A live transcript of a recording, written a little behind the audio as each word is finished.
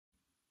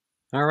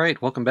All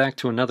right, welcome back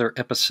to another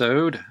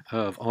episode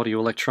of Audio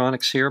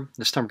Electronics here.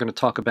 This time we're going to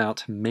talk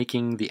about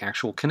making the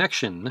actual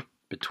connection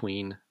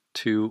between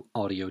two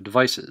audio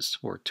devices,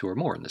 or two or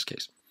more in this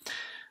case.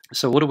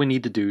 So what do we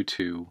need to do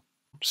to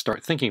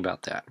start thinking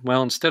about that?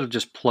 Well, instead of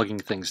just plugging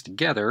things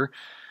together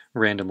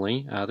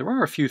randomly, there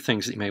are a few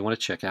things that you may want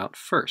to check out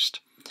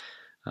first.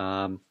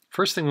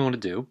 First thing we want to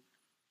do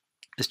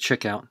is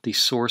check out the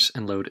source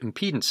and load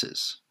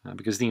impedances,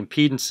 because the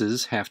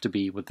impedances have to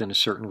be within a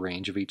certain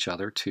range of each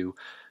other to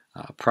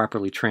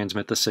properly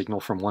transmit the signal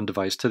from one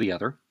device to the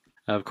other.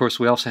 Of course,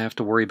 we also have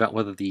to worry about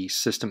whether the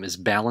system is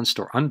balanced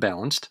or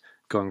unbalanced,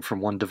 going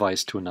from one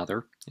device to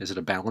another. Is it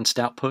a balanced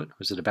output, or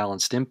is it a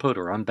balanced input,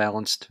 or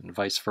unbalanced, and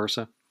vice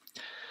versa?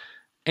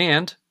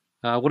 And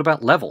what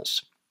about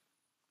levels?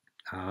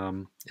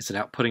 Is it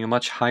outputting a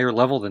much higher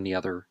level than the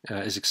other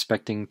is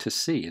expecting to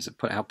see? Is it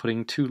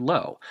outputting too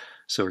low?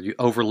 So are you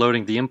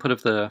overloading the input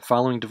of the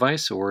following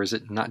device, or is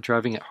it not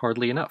driving it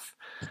hardly enough?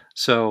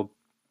 So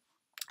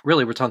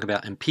really, we're talking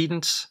about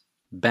impedance,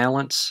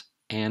 balance,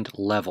 and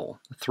level.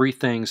 Three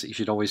things that you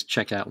should always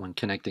check out when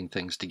connecting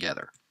things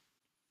together.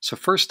 So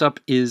first up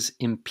is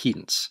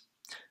impedance,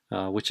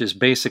 which is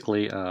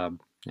basically,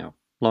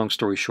 long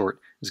story short,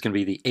 is going to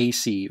be the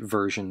AC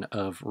version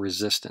of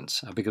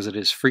resistance because it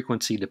is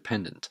frequency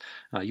dependent.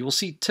 You will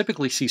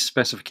typically see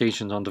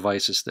specifications on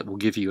devices that will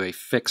give you a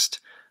fixed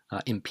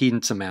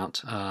impedance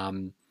amount,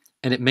 and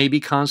it may be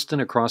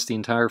constant across the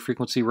entire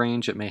frequency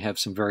range. It may have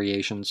some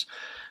variations.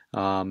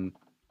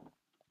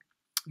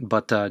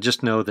 But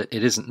just know that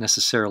it isn't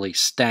necessarily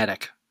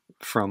static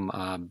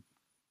from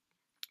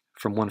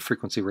one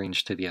frequency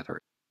range to the other.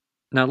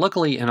 Now,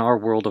 luckily, in our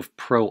world of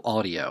pro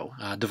audio,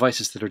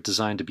 devices that are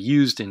designed to be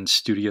used in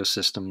studio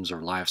systems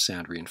or live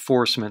sound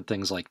reinforcement,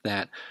 things like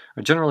that,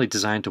 are generally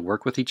designed to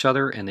work with each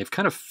other, and they've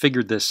kind of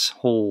figured this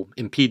whole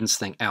impedance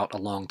thing out a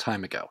long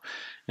time ago.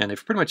 And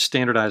they've pretty much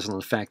standardized on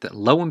the fact that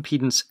low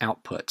impedance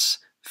outputs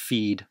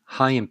feed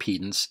high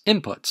impedance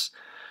inputs,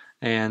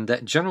 and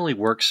that generally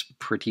works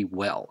pretty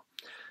well.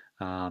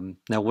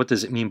 Now, what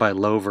does it mean by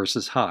low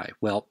versus high?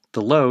 Well,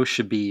 the low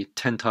should be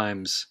 10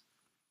 times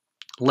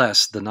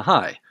less than the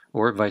high,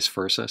 or vice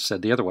versa.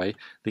 Said the other way,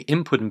 the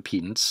input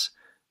impedance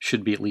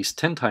should be at least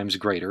 10 times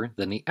greater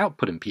than the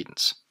output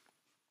impedance.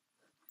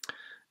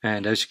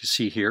 And as you can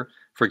see here,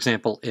 for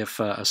example, if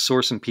a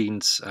source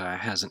impedance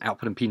has an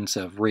output impedance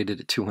of rated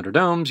at 200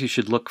 ohms, you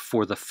should look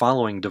for the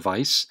following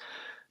device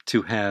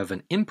to have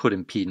an input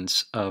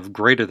impedance of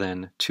greater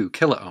than 2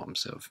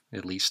 kiloohms, of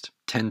at least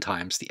 10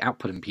 times the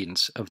output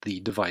impedance of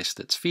the device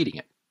that's feeding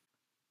it.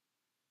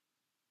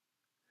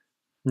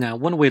 Now,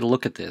 one way to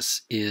look at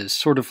this is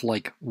sort of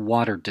like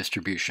water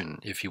distribution,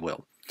 if you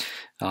will.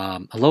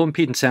 A low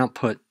impedance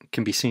output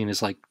can be seen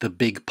as like the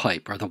big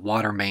pipe or the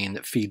water main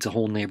that feeds a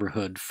whole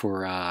neighborhood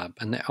for a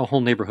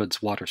whole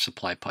neighborhood's water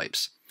supply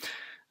pipes.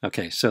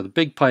 Okay, so the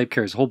big pipe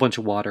carries a whole bunch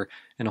of water,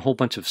 and a whole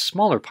bunch of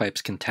smaller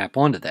pipes can tap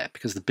onto that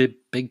because the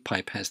big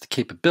pipe has the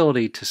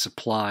capability to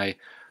supply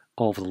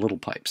all of the little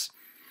pipes.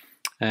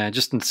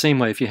 Just in the same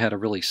way, if you had a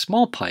really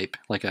small pipe,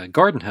 like a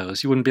garden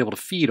hose, you wouldn't be able to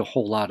feed a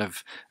whole lot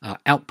of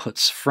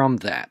outputs from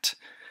that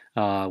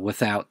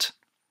without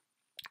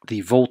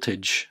the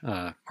voltage,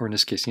 or in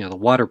this case, the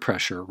water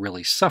pressure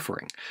really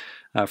suffering.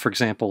 For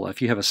example, if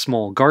you have a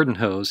small garden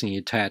hose and you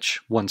attach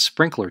one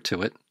sprinkler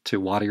to it to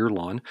water your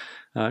lawn,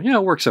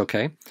 it works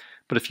okay.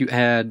 But if you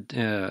add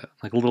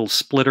like a little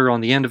splitter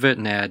on the end of it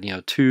and add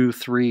 2,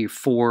 3,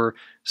 4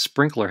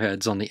 sprinkler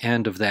heads on the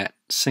end of that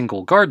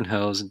single garden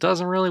hose, it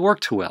doesn't really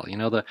work too well.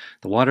 The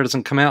water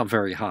doesn't come out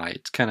very high.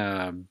 It's kind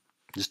of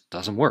just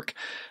doesn't work.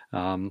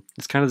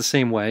 It's kind of the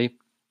same way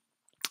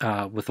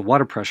with the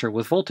water pressure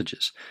with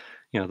voltages.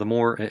 The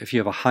more, if you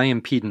have a high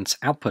impedance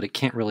output, it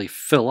can't really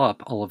fill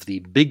up all of the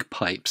big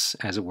pipes,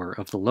 as it were,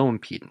 of the low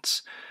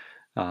impedance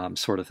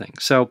sort of thing.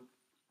 So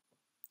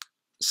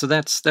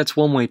that's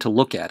one way to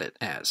look at it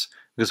as,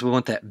 because we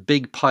want that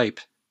big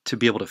pipe to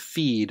be able to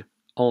feed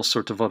all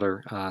sorts of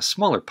other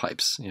smaller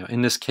pipes.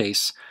 In this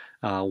case,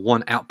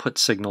 one output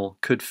signal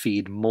could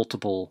feed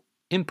multiple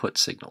input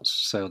signals.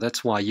 So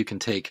that's why you can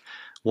take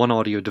one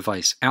audio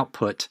device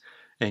output,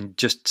 and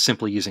just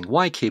simply using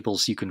Y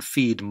cables, you can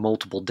feed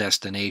multiple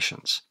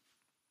destinations.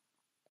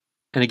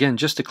 And again,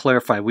 just to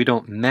clarify, we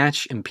don't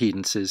match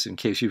impedances, in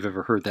case you've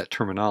ever heard that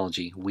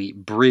terminology. We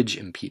bridge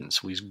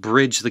impedance. We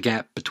bridge the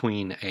gap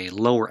between a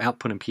lower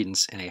output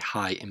impedance and a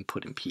high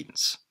input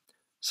impedance.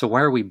 So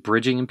why are we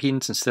bridging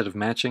impedance instead of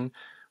matching?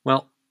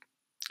 Well,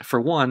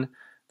 for one,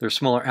 there's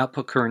smaller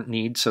output current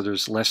needs, so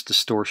there's less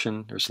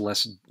distortion, there's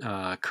less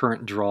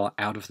current draw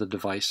out of the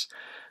device.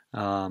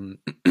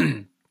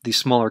 These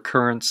smaller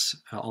currents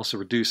also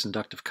reduce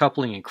inductive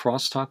coupling and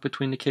crosstalk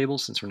between the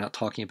cables, since we're not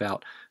talking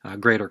about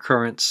greater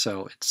currents,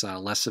 so it's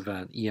less of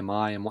an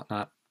EMI and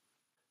whatnot.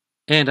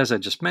 And as I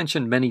just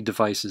mentioned, many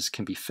devices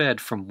can be fed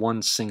from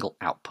one single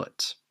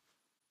output.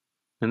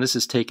 And this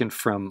is taken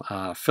from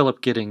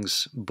Philip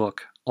Giddings'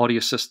 book,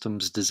 Audio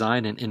Systems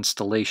Design and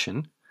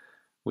Installation,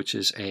 which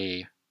is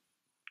a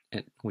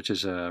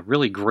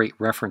really great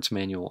reference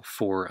manual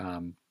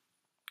for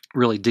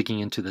really digging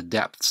into the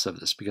depths of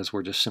this because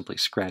we're just simply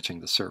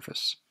scratching the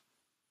surface.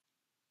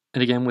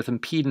 And again, with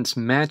impedance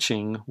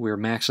matching, we're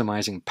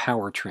maximizing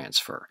power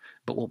transfer.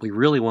 But what we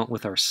really want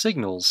with our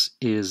signals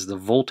is the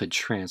voltage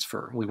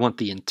transfer. We want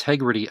the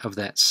integrity of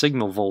that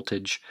signal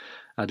voltage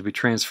to be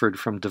transferred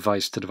from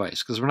device to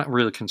device, because we're not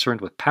really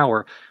concerned with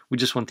power. We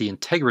just want the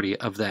integrity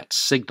of that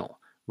signal,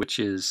 which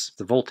is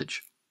the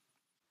voltage.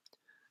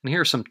 And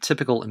here are some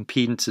typical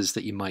impedances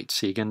that you might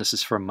see. Again, this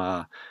is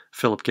from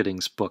Philip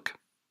Gidding's book.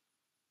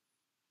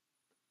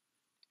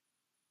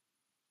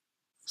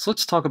 So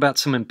let's talk about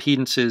some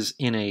impedances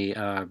in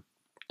a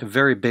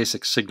very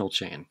basic signal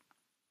chain.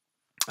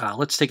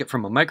 Let's take it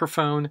from a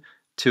microphone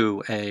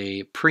to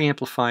a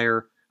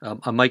preamplifier,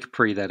 a mic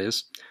pre that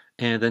is,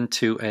 and then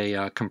to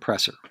a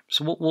compressor.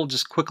 So we'll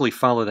just quickly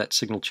follow that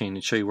signal chain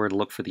and show you where to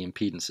look for the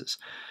impedances.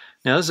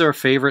 Now this is our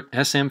favorite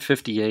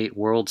SM58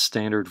 world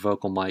standard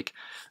vocal mic.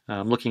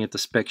 I'm looking at the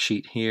spec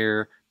sheet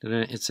here.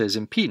 It says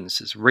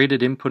impedances.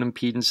 Rated input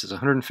impedance is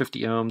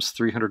 150 ohms,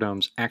 300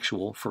 ohms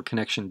actual for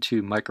connection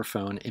to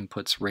microphone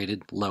inputs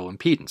rated low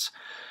impedance.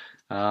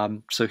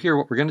 So here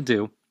what we're going to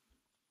do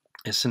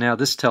is, so now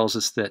this tells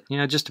us that,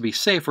 just to be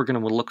safe, we're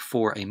going to look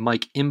for a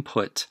mic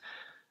input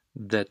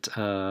that,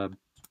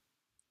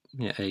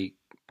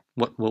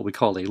 what we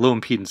call a low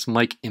impedance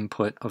mic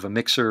input of a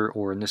mixer,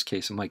 or in this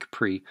case a mic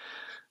pre,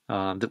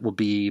 that will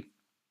be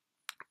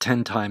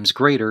 10 times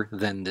greater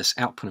than this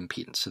output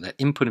impedance. So that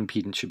input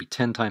impedance should be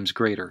 10 times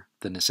greater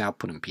than this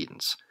output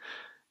impedance.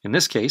 In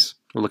this case,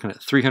 we're looking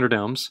at 300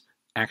 ohms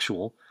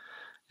actual,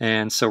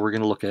 and so we're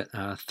going to look at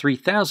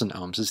 3000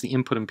 ohms as the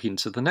input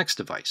impedance of the next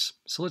device.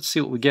 So let's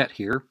see what we get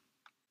here.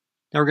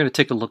 Now we're going to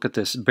take a look at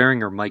this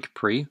Behringer mic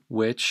pre,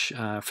 which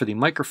for the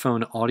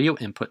microphone audio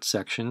input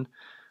section,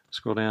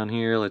 scroll down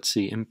here, let's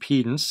see,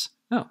 impedance,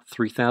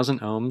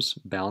 3000 ohms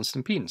balanced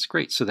impedance.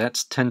 Great, so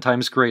that's 10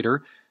 times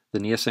greater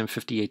than the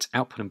SM58's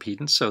output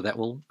impedance, so that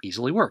will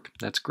easily work.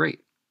 That's great.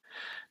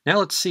 Now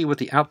let's see what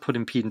the output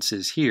impedance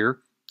is here,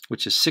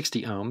 which is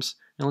 60 ohms,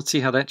 and let's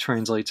see how that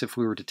translates if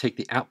we were to take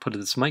the output of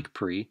this mic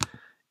pre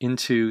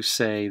into,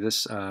 say,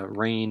 this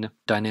Rane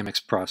dynamics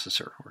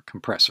processor, or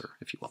compressor,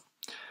 if you will.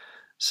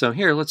 So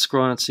here, let's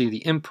scroll down and see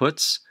the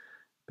inputs,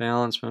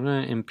 balance,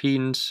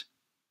 impedance,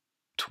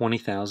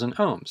 20,000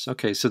 ohms.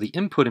 Okay, so the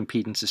input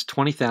impedance is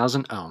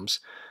 20,000 ohms,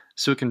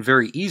 so it can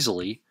very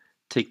easily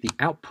take the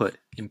output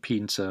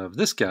impedance of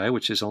this guy,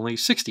 which is only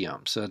 60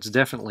 ohms. So it's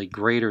definitely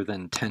greater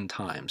than 10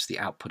 times the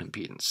output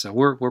impedance. So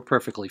we're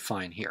perfectly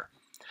fine here.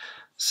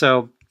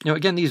 So,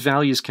 again, these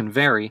values can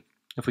vary.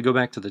 If we go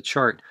back to the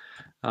chart,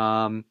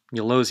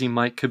 low Z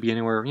mic could be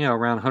anywhere,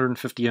 around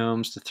 150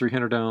 ohms to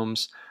 300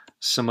 ohms.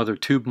 Some other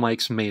tube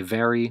mics may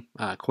vary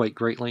quite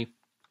greatly.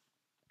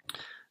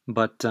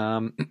 But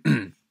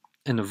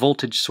in the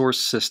voltage source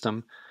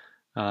system,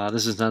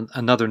 this is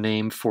another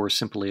name for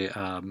simply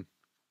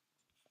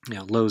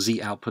low Z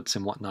outputs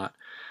and whatnot.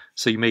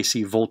 So you may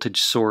see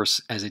voltage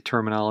source as a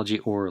terminology,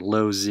 or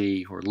low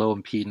Z, or low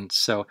impedance.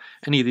 So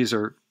any of these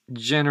are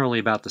generally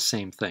about the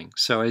same thing.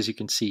 So as you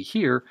can see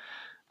here,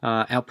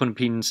 output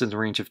impedance in the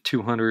range of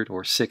 200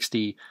 or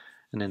 60,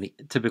 and then the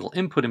typical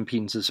input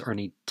impedances are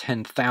any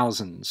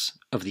 10,000s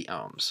of the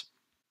ohms,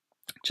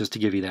 just to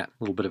give you that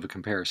little bit of a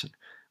comparison.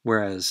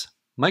 Whereas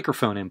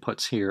microphone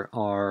inputs here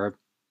are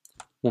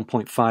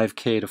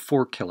 1.5K to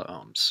 4 kilo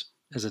ohms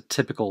as a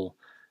typical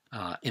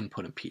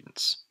input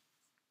impedance.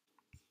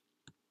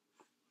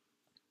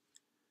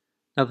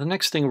 Now the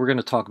next thing we're going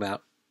to talk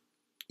about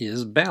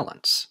is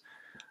balance.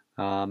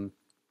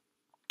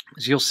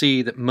 As you'll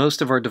see that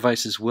most of our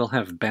devices will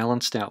have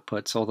balanced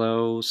outputs,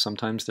 although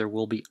sometimes there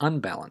will be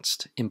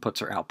unbalanced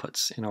inputs or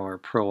outputs in our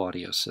pro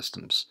audio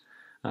systems,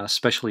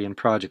 especially in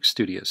Project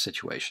Studio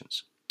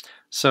situations.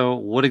 So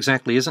what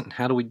exactly is it, and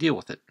how do we deal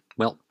with it?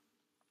 Well,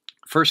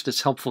 first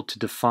it's helpful to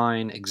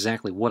define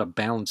exactly what a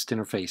balanced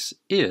interface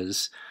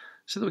is,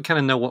 so that we kind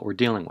of know what we're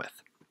dealing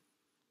with.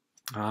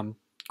 Of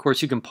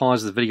course, you can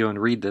pause the video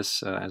and read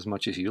this as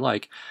much as you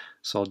like,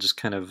 so I'll just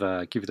kind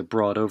of give you the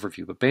broad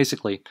overview. But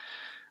basically,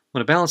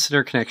 what a balanced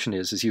interconnection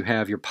is you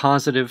have your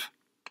positive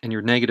and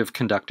your negative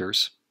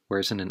conductors,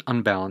 whereas in an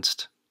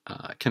unbalanced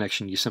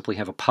connection, you simply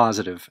have a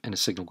positive and a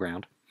signal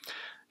ground.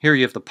 Here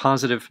you have the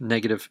positive,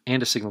 negative,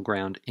 and a signal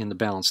ground in the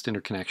balanced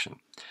interconnection.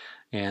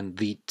 And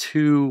the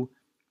two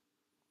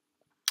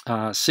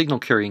signal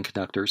carrying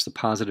conductors, the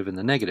positive and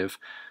the negative,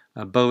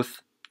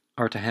 both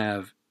are to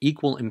have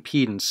equal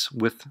impedance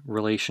with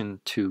relation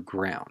to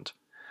ground,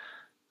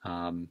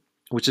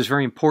 which is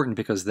very important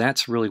because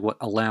that's really what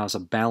allows a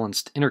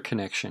balanced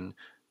interconnection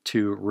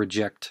to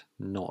reject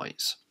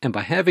noise. And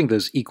by having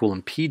those equal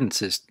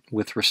impedances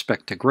with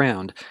respect to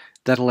ground,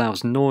 that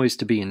allows noise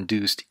to be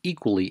induced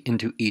equally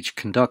into each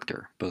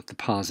conductor, both the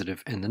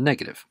positive and the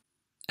negative.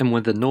 And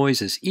when the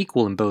noise is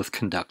equal in both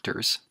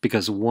conductors,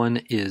 because one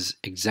is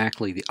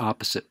exactly the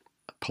opposite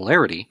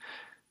polarity,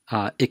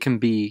 it can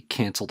be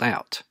canceled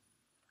out.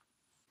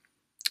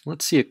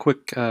 Let's see a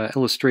quick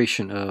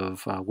illustration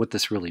of what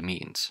this really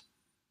means.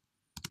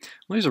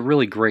 Well, here's a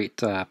really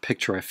great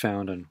picture I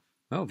found on,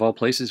 of all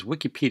places,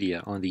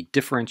 Wikipedia on the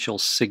differential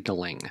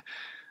signaling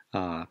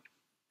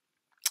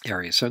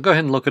area. So go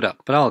ahead and look it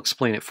up, but I'll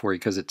explain it for you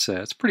because it's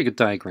a pretty good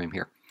diagram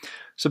here.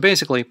 So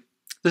basically,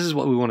 this is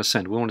what we want to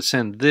send. We want to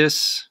send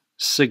this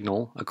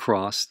signal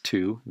across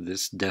to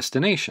this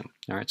destination.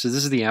 All right, so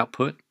this is the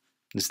output.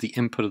 This is the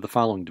input of the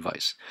following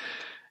device.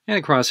 And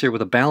across here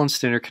with a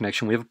balanced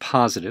interconnection, we have a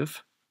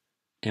positive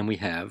and we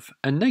have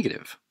a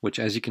negative, which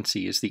as you can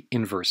see is the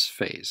inverse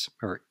phase,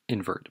 or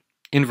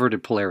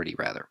inverted polarity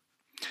rather.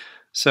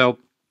 So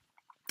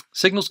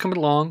signals coming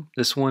along.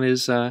 This one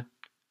is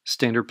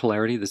standard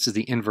polarity. This is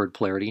the invert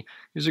polarity.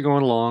 These are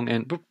going along,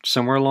 and boop,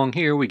 somewhere along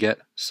here we get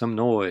some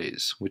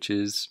noise, which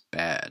is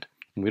bad.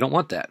 And we don't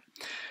want that.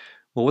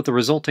 Well, what the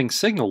resulting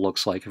signal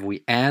looks like, if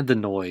we add the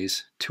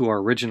noise to our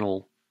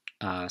original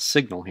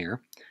signal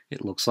here,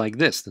 it looks like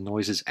this. The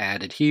noise is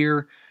added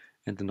here,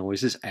 and the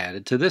noise is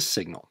added to this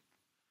signal.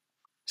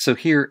 So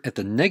here at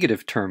the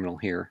negative terminal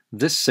here,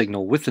 this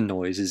signal with the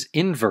noise is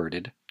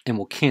inverted and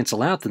will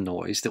cancel out the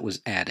noise that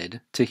was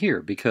added to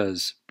here,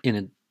 because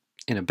in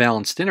a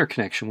balanced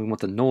interconnection, we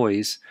want the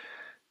noise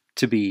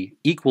to be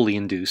equally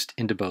induced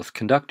into both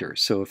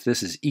conductors. So if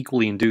this is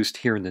equally induced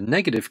here in the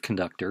negative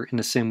conductor, in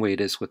the same way it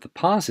is with the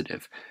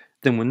positive,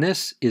 then when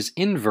this is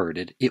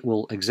inverted, it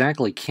will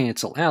exactly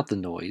cancel out the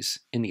noise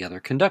in the other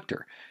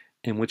conductor,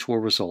 and which will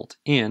result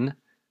in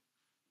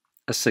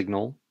a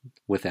signal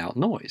without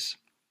noise.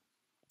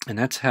 And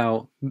that's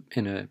how,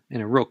 in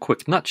a real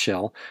quick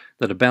nutshell,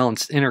 that a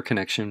balanced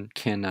interconnection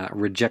can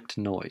reject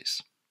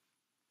noise.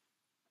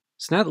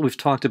 So now that we've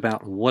talked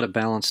about what a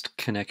balanced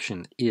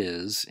connection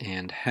is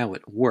and how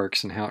it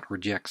works and how it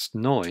rejects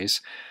noise,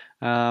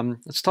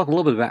 let's talk a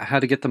little bit about how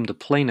to get them to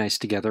play nice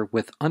together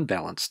with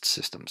unbalanced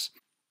systems.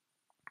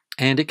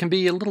 And it can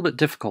be a little bit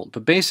difficult,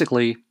 but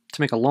basically, to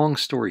make a long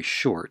story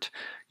short,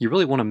 you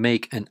really want to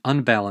make an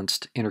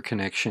unbalanced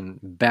interconnection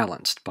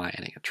balanced by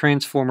adding a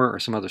transformer or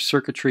some other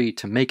circuitry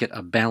to make it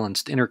a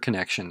balanced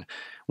interconnection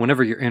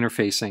whenever you're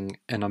interfacing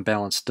an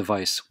unbalanced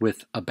device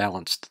with a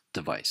balanced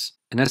device.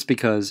 And that's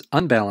because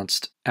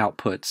unbalanced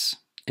outputs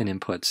and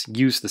inputs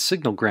use the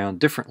signal ground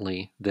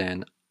differently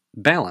than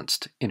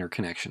balanced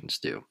interconnections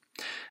do.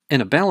 In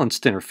a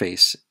balanced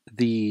interface,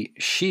 the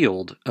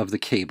shield of the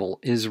cable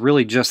is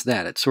really just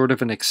that. It's sort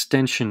of an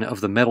extension of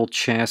the metal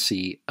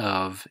chassis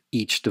of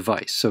each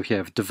device. So if you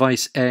have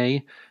device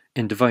A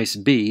and device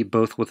B,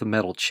 both with a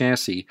metal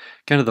chassis,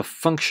 kind of the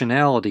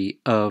functionality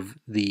of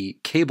the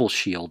cable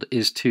shield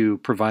is to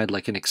provide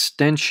like an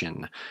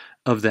extension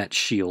of that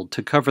shield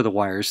to cover the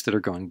wires that are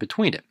going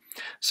between it.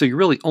 So you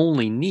really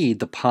only need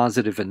the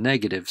positive and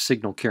negative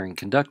signal carrying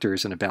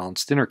conductors in a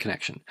balanced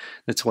interconnection.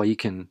 That's why you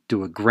can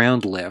do a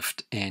ground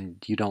lift and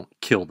you don't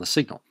kill the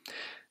signal.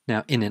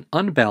 Now in an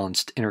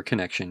unbalanced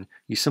interconnection,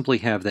 you simply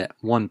have that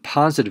one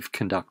positive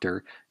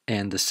conductor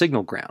and the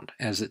signal ground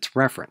as its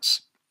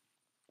reference.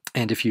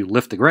 And if you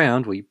lift the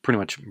ground, we pretty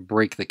much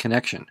break the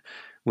connection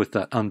with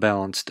that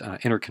unbalanced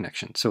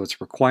interconnection. So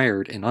it's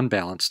required in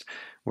unbalanced,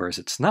 whereas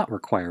it's not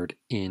required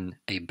in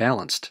a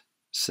balanced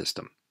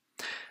system.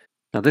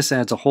 Now this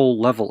adds a whole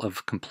level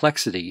of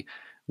complexity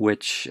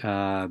which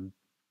can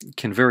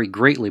vary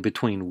greatly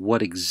between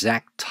what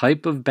exact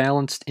type of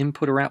balanced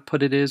input or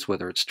output it is,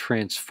 whether it's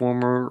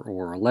transformer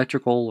or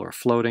electrical or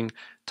floating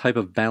type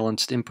of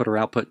balanced input or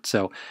output.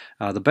 So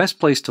the best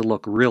place to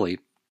look really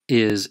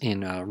is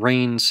in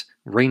Rane's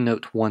Rane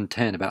Note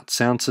 110 about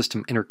sound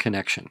system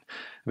interconnection,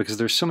 because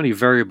there's so many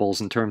variables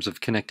in terms of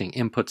connecting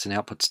inputs and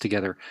outputs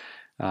together.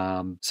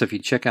 So if you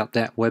check out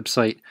that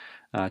website,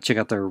 check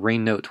out their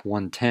Rane Note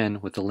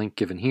 110 with the link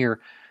given here.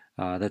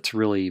 That's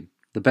really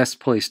the best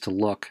place to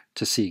look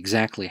to see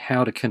exactly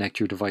how to connect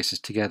your devices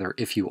together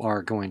if you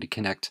are going to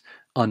connect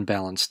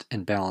unbalanced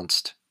and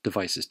balanced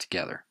devices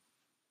together.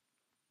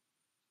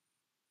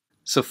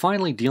 So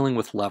finally, dealing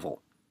with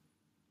level.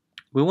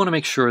 We want to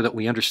make sure that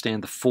we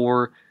understand the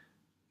four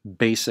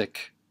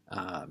basic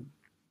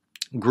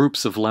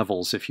groups of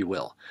levels, if you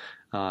will.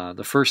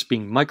 The first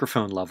being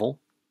microphone level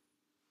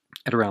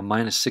at around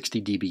minus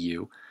 60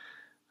 dBu.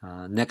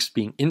 Next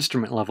being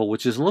instrument level,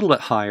 which is a little bit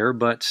higher,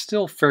 but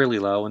still fairly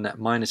low in that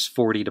minus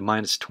 40 to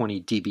minus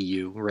 20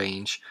 dBu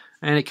range.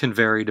 And it can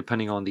vary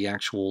depending on the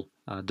actual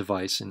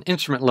device. And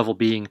instrument level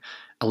being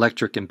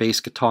electric and bass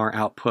guitar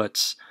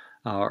outputs,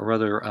 or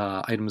other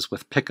items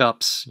with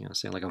pickups,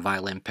 say like a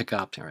violin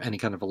pickup or any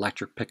kind of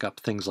electric pickup,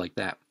 things like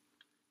that.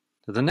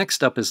 The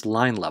next up is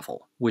line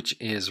level, which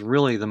is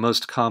really the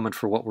most common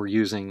for what we're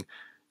using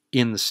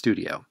in the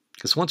studio.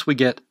 Because once we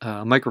get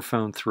a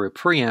microphone through a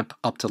preamp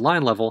up to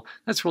line level,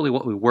 that's really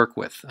what we work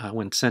with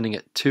when sending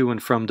it to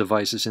and from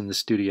devices in the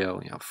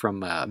studio,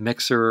 from a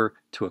mixer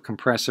to a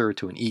compressor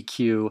to an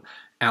EQ,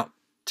 out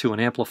to an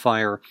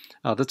amplifier.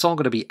 That's all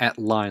going to be at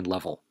line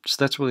level. So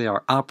that's really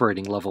our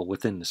operating level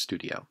within the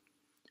studio.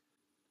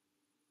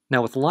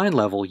 Now with line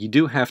level, you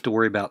do have to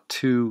worry about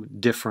two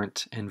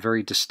different and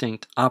very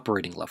distinct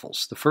operating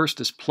levels. The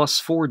first is plus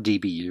 4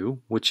 dBu,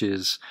 which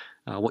is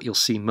what you'll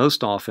see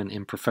most often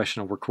in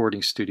professional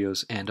recording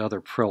studios and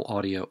other pro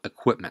audio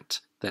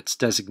equipment that's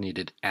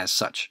designated as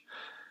such.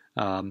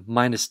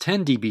 Minus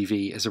 10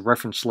 dBV is a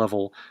reference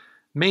level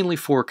mainly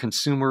for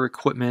consumer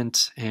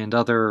equipment and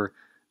other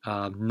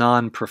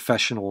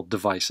non-professional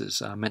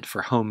devices meant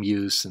for home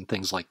use and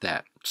things like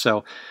that.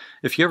 So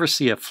if you ever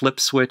see a flip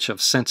switch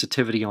of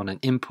sensitivity on an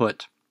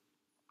input,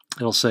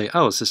 it'll say,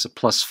 oh, is this a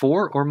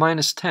 +4 or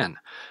 -10?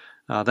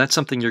 That's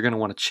something you're going to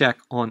want to check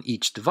on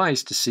each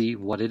device to see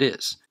what it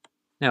is.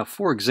 Now,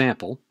 for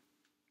example,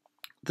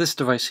 this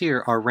device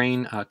here, our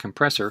Rane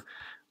compressor,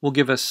 will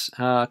give us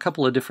a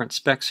couple of different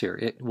specs here.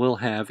 It will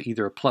have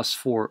either a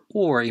 +4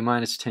 or a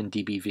 -10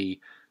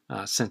 dBV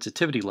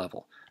sensitivity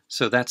level.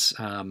 So that's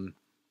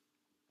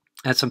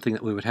something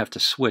that we would have to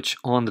switch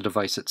on the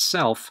device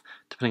itself,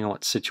 depending on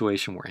what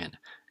situation we're in.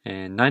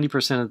 And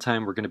 90% of the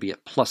time, we're going to be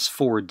at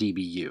 +4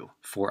 dBu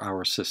for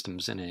our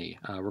systems in a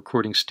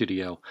recording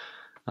studio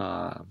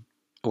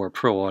or a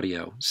pro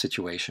audio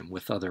situation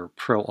with other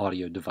pro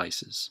audio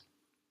devices.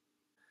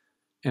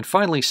 And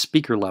finally,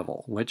 speaker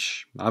level,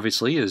 which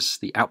obviously is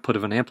the output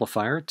of an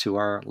amplifier to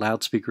our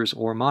loudspeakers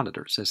or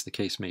monitors, as the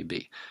case may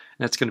be. And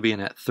that's going to be in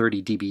that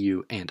 30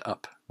 dBu and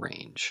up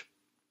range.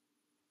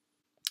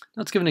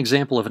 Let's give an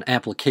example of an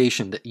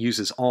application that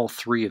uses all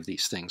three of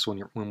these things when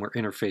we're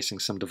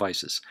interfacing some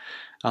devices.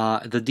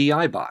 The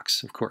DI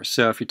box, of course.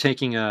 So if you're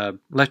taking an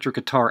electric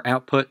guitar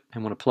output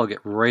and want to plug it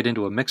right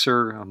into a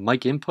mixer, a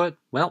mic input,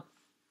 well,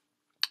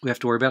 we have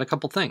to worry about a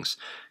couple things.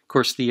 Of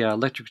course, the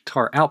electric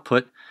guitar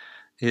output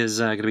is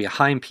going to be a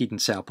high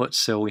impedance output,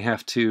 so we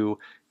have to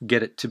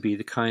get it to be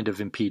the kind of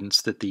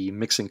impedance that the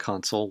mixing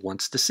console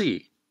wants to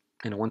see.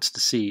 And it wants to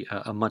see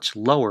a much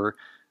lower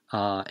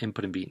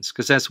input impedance,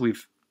 because as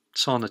we've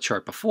saw on the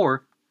chart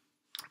before,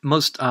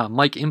 most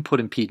mic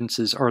input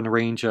impedances are in the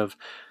range of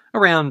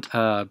around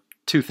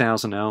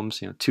 2,000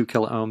 ohms, 2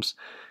 kilo ohms,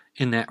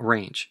 in that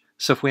range.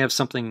 So if we have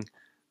something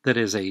that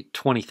is a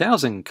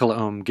 20,000 kilo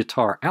ohm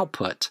guitar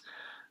output,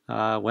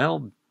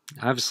 well,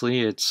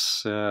 obviously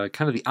it's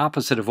kind of the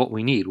opposite of what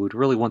we need. We'd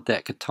really want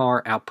that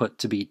guitar output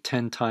to be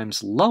 10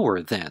 times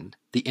lower than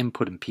the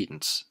input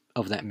impedance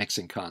of that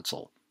mixing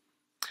console.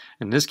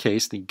 In this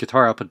case, the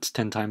guitar output is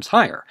 10 times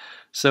higher,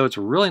 so it's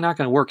really not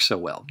going to work so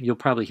well. You'll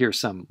probably hear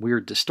some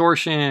weird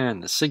distortion,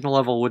 the signal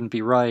level wouldn't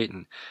be right,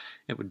 and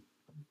it would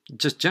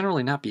just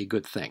generally not be a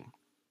good thing.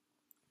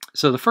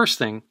 So the first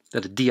thing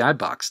that a DI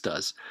box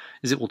does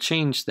is it will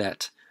change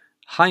that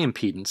high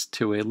impedance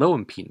to a low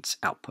impedance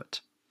output.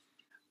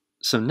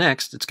 So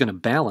next, it's going to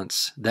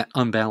balance that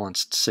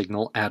unbalanced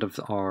signal out of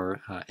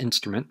our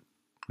instrument,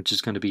 which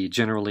is going to be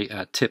generally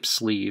a tip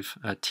sleeve,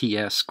 a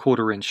TS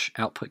 1/4 inch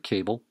output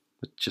cable,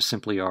 with just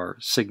simply our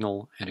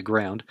signal and a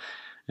ground.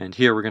 And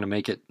here we're going to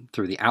make it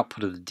through the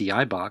output of the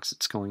DI box.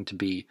 It's going to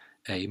be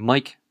a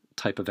mic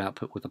type of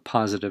output with a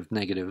positive,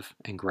 negative,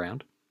 and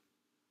ground,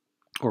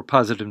 or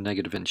positive,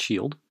 negative, and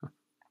shield.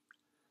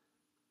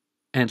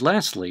 And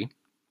lastly,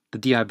 the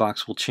DI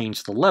box will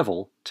change the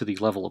level to the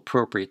level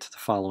appropriate to the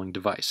following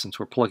device. Since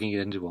we're plugging it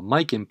into a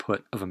mic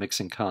input of a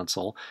mixing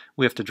console,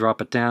 we have to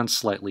drop it down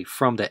slightly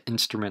from that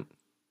instrument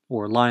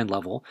or line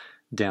level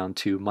down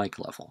to mic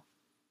level.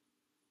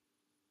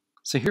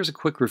 So here's a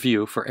quick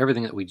review for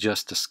everything that we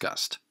just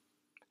discussed.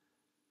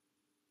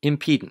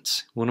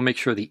 Impedance. We want to make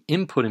sure the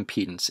input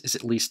impedance is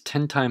at least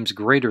 10 times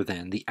greater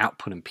than the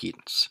output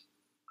impedance.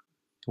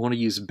 We want to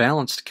use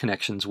balanced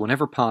connections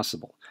whenever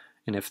possible,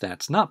 and if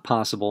that's not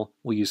possible,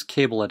 we'll use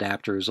cable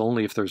adapters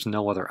only if there's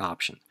no other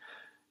option.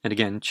 And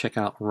again, check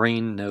out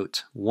Rane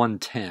Note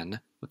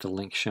 110 with the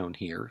link shown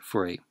here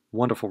for a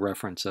wonderful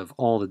reference of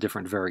all the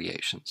different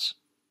variations.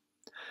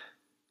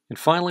 And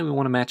finally, we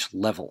want to match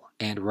level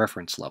and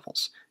reference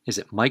levels. Is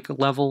it mic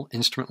level,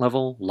 instrument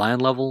level, line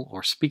level,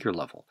 or speaker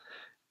level?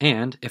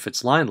 And if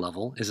it's line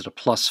level, is it a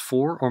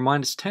 +4 or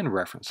 -10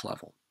 reference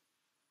level?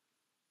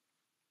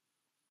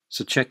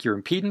 So check your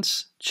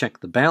impedance,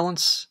 check the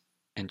balance,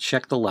 and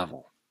check the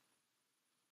level.